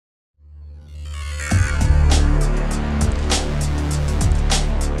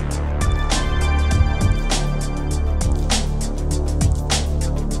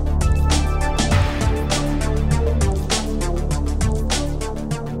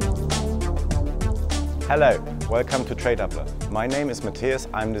Hello, welcome to Tradedoubler. My name is Matthias,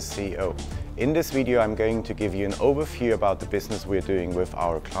 I'm the CEO. In this video I'm going to give you an overview about the business we're doing with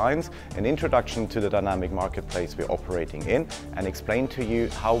our clients, an introduction to the dynamic marketplace we're operating in, and explain to you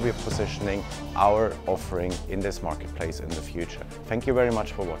how we're positioning our offering in this marketplace in the future. Thank you very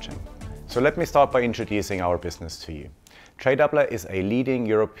much for watching. So let me start by introducing our business to you. Tradedoubler is a leading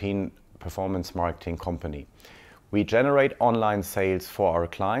European performance marketing company. We generate online sales for our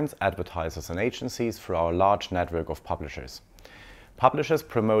clients, advertisers and agencies through our large network of publishers. Publishers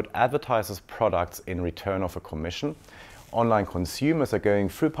promote advertisers' products in return of a commission. Online consumers are going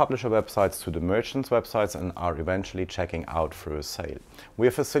through publisher websites to the merchants' websites and are eventually checking out through a sale. We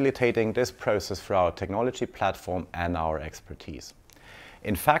are facilitating this process through our technology platform and our expertise.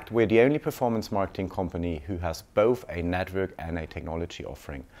 In fact, we're the only performance marketing company who has both a network and a technology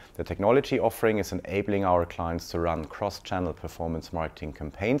offering. The technology offering is enabling our clients to run cross-channel performance marketing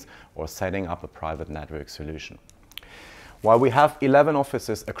campaigns or setting up a private network solution. While we have 11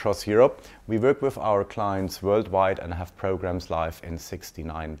 offices across Europe, we work with our clients worldwide and have programs live in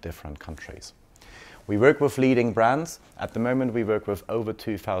 69 different countries. We work with leading brands. At the moment, we work with over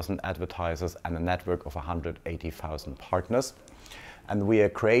 2,000 advertisers and a network of 180,000 partners. And we are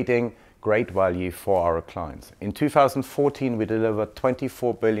creating great value for our clients. In 2014, we delivered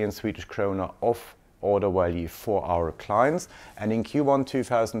 24 billion Swedish krona of order value for our clients. And in Q1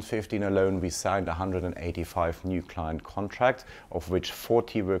 2015 alone, we signed 185 new client contracts, of which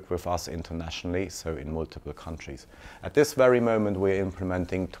 40 work with us internationally, so in multiple countries. At this very moment, we're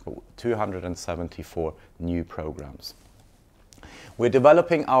implementing 274 new programs. We're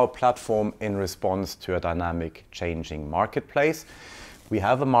developing our platform in response to a dynamic, changing marketplace. We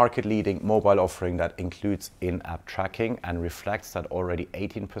have a market-leading mobile offering that includes in-app tracking and reflects that already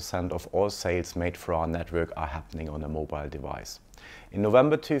 18% of all sales made for our network are happening on a mobile device. In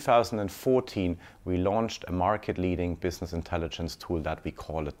November 2014, we launched a market-leading business intelligence tool that we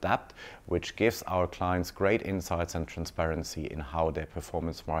call Adapt, which gives our clients great insights and transparency in how their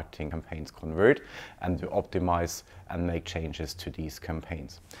performance marketing campaigns convert and to optimize and make changes to these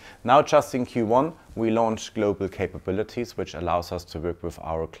campaigns. Now, just in Q1, we launched global capabilities, which allows us to work with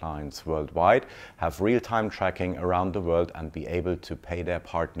our clients worldwide, have real-time tracking around the world, and be able to pay their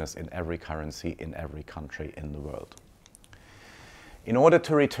partners in every currency in every country in the world. In order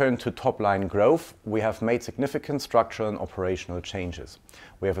to return to top-line growth, we have made significant structural and operational changes.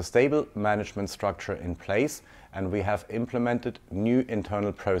 We have a stable management structure in place, and we have implemented new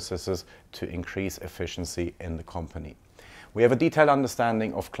internal processes to increase efficiency in the company. We have a detailed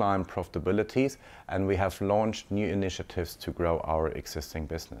understanding of client profitabilities, and we have launched new initiatives to grow our existing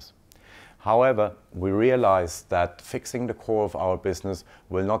business. However, we realize that fixing the core of our business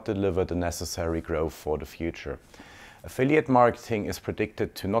will not deliver the necessary growth for the future. Affiliate marketing is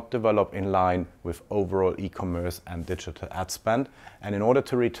predicted to not develop in line with overall e-commerce and digital ad spend, and in order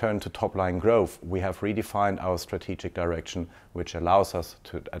to return to top-line growth, we have redefined our strategic direction, which allows us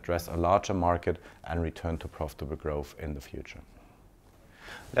to address a larger market and return to profitable growth in the future.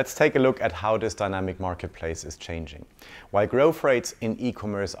 Let's take a look at how this dynamic marketplace is changing. While growth rates in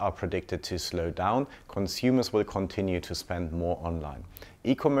e-commerce are predicted to slow down, consumers will continue to spend more online.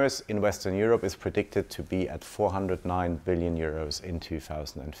 E-commerce in Western Europe is predicted to be at 409 billion euros in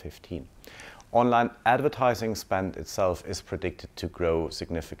 2015. Online advertising spend itself is predicted to grow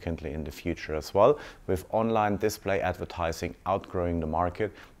significantly in the future as well, with online display advertising outgrowing the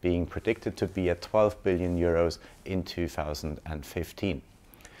market, being predicted to be at 12 billion euros in 2015.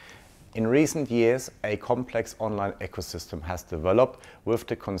 In recent years, a complex online ecosystem has developed with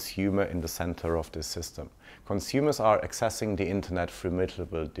the consumer in the center of this system. Consumers are accessing the internet through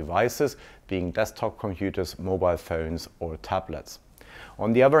multiple devices, being desktop computers, mobile phones, or tablets.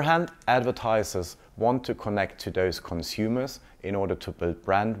 On the other hand, advertisers want to connect to those consumers in order to build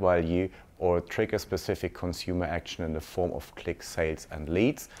brand value or trigger specific consumer action in the form of click sales and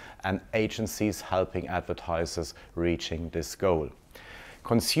leads, and agencies helping advertisers reaching this goal.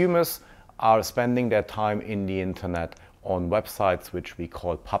 Consumers are spending their time in the internet on websites which we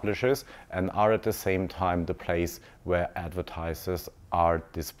call publishers, and are at the same time the place where advertisers are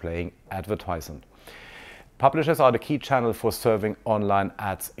displaying advertisement. Publishers are the key channel for serving online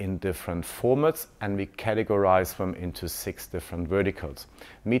ads in different formats, and we categorize them into 6 different verticals.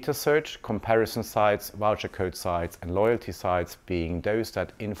 Meta search, comparison sites, voucher code sites, and loyalty sites being those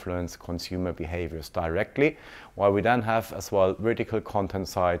that influence consumer behaviors directly, while we then have as well vertical content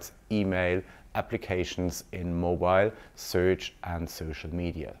sites, email, applications in mobile, search, and social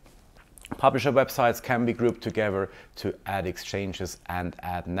media. Publisher websites can be grouped together to ad exchanges and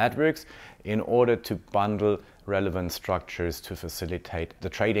ad networks in order to bundle relevant structures to facilitate the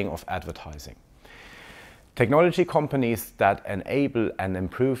trading of advertising. Technology companies that enable and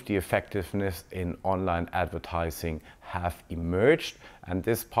improve the effectiveness in online advertising have emerged, and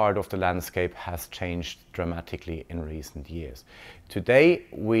this part of the landscape has changed dramatically in recent years. Today,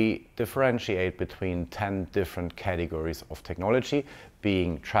 we differentiate between 10 different categories of technology,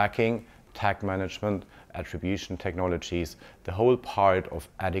 being tracking, tag management, attribution technologies, the whole part of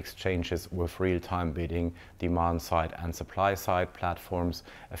ad exchanges with real-time bidding, demand-side and supply-side platforms,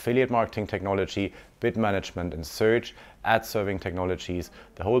 affiliate marketing technology, bid management and search, ad-serving technologies,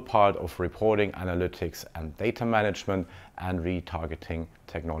 the whole part of reporting, analytics and data management, and retargeting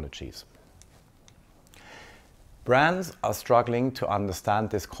technologies. Brands are struggling to understand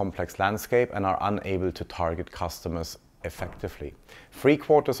this complex landscape and are unable to target customers effectively.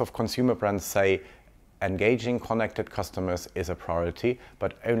 3/4 of consumer brands say engaging connected customers is a priority,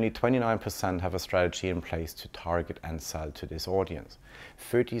 but only 29% have a strategy in place to target and sell to this audience.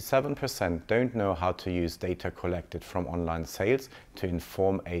 37% don't know how to use data collected from online sales to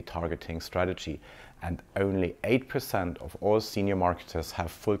inform a targeting strategy, and only 8% of all senior marketers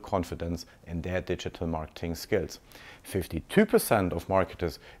have full confidence in their digital marketing skills. 52% of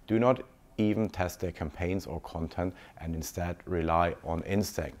marketers do not even test their campaigns or content and instead rely on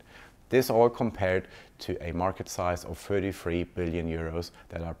instinct. This all compared to a market size of 33 billion euros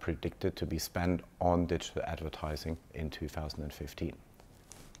that are predicted to be spent on digital advertising in 2015.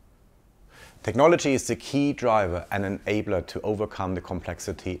 Technology is the key driver and enabler to overcome the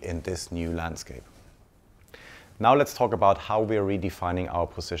complexity in this new landscape. Now let's talk about how we are redefining our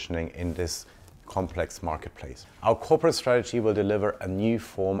positioning in this complex marketplace. Our corporate strategy will deliver a new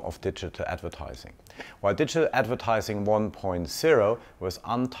form of digital advertising. While digital advertising 1.0 was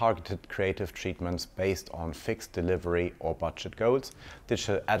untargeted creative treatments based on fixed delivery or budget goals,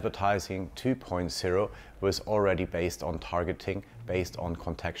 digital advertising 2.0 was already based on targeting based on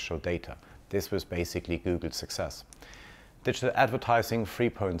contextual data. This was basically Google's success. Digital advertising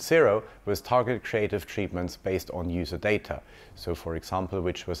 3.0 was targeted creative treatments based on user data. So for example,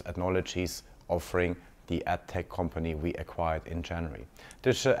 which was Adnology's offering, the ad tech company we acquired in January.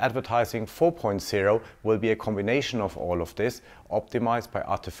 Digital advertising 4.0 will be a combination of all of this, optimized by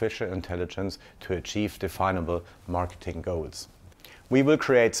artificial intelligence to achieve definable marketing goals. We will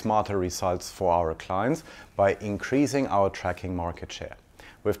create smarter results for our clients by increasing our tracking market share.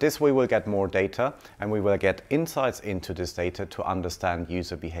 With this, we will get more data and we will get insights into this data to understand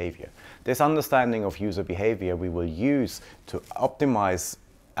user behavior. This understanding of user behavior we will use to optimize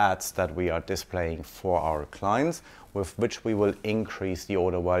ads that we are displaying for our clients, with which we will increase the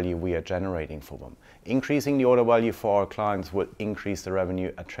order value we are generating for them. Increasing the order value for our clients will increase the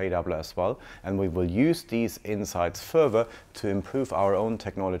revenue at Tradedoubler as well, and we will use these insights further to improve our own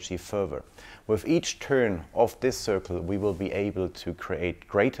technology further. With each turn of this circle, we will be able to create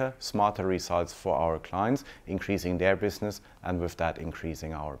greater, smarter results for our clients, increasing their business and with that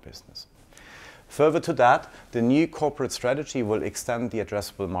increasing our business. Further to that, the new corporate strategy will extend the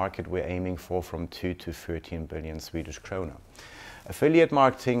addressable market we're aiming for from 2 to 13 billion Swedish krona. Affiliate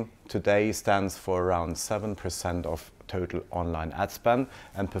marketing today stands for around 7% of total online ad spend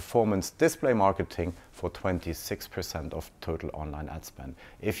and performance display marketing for 26% of total online ad spend.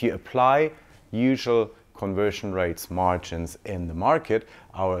 If you apply usual conversion rates margins in the market,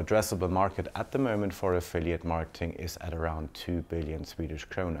 our addressable market at the moment for affiliate marketing is at around 2 billion Swedish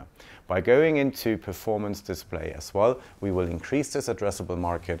krona. By going into performance display as well, we will increase this addressable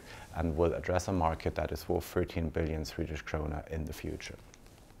market and will address a market that is worth 13 billion Swedish krona in the future.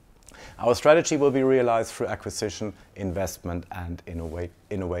 Our strategy will be realized through acquisition, investment and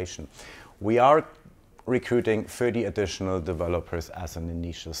innovation. We are recruiting 30 additional developers as an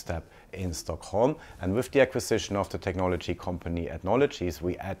initial step in Stockholm, and with the acquisition of the technology company Adnology,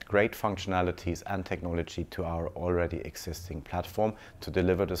 we add great functionalities and technology to our already existing platform to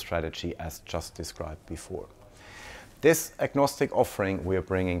deliver the strategy as just described before. This agnostic offering we are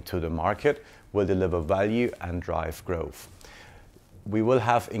bringing to the market will deliver value and drive growth. We will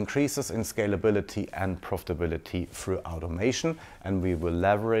have increases in scalability and profitability through automation, and we will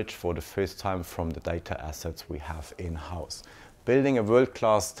leverage for the first time from the data assets we have in-house. Building a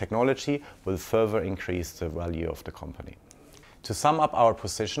world-class technology will further increase the value of the company. To sum up our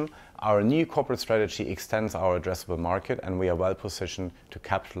position, our new corporate strategy extends our addressable market and we are well positioned to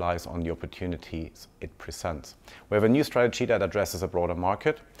capitalize on the opportunities it presents. We have a new strategy that addresses a broader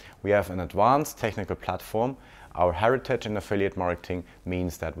market. We have an advanced technical platform. Our heritage in affiliate marketing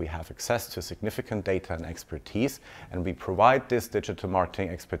means that we have access to significant data and expertise, and we provide this digital marketing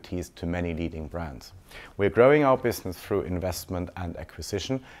expertise to many leading brands. We're growing our business through investment and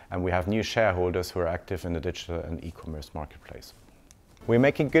acquisition, and we have new shareholders who are active in the digital and e-commerce marketplace. We're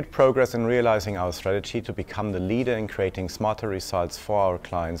making good progress in realizing our strategy to become the leader in creating smarter results for our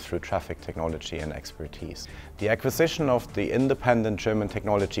clients through traffic technology and expertise. The acquisition of the independent German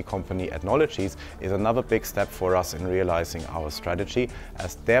technology company Adnologies is another big step for us in realizing our strategy,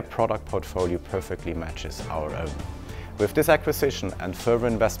 as their product portfolio perfectly matches our own. With this acquisition and further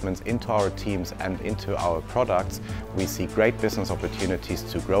investments into our teams and into our products, we see great business opportunities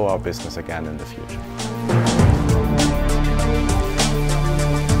to grow our business again in the future.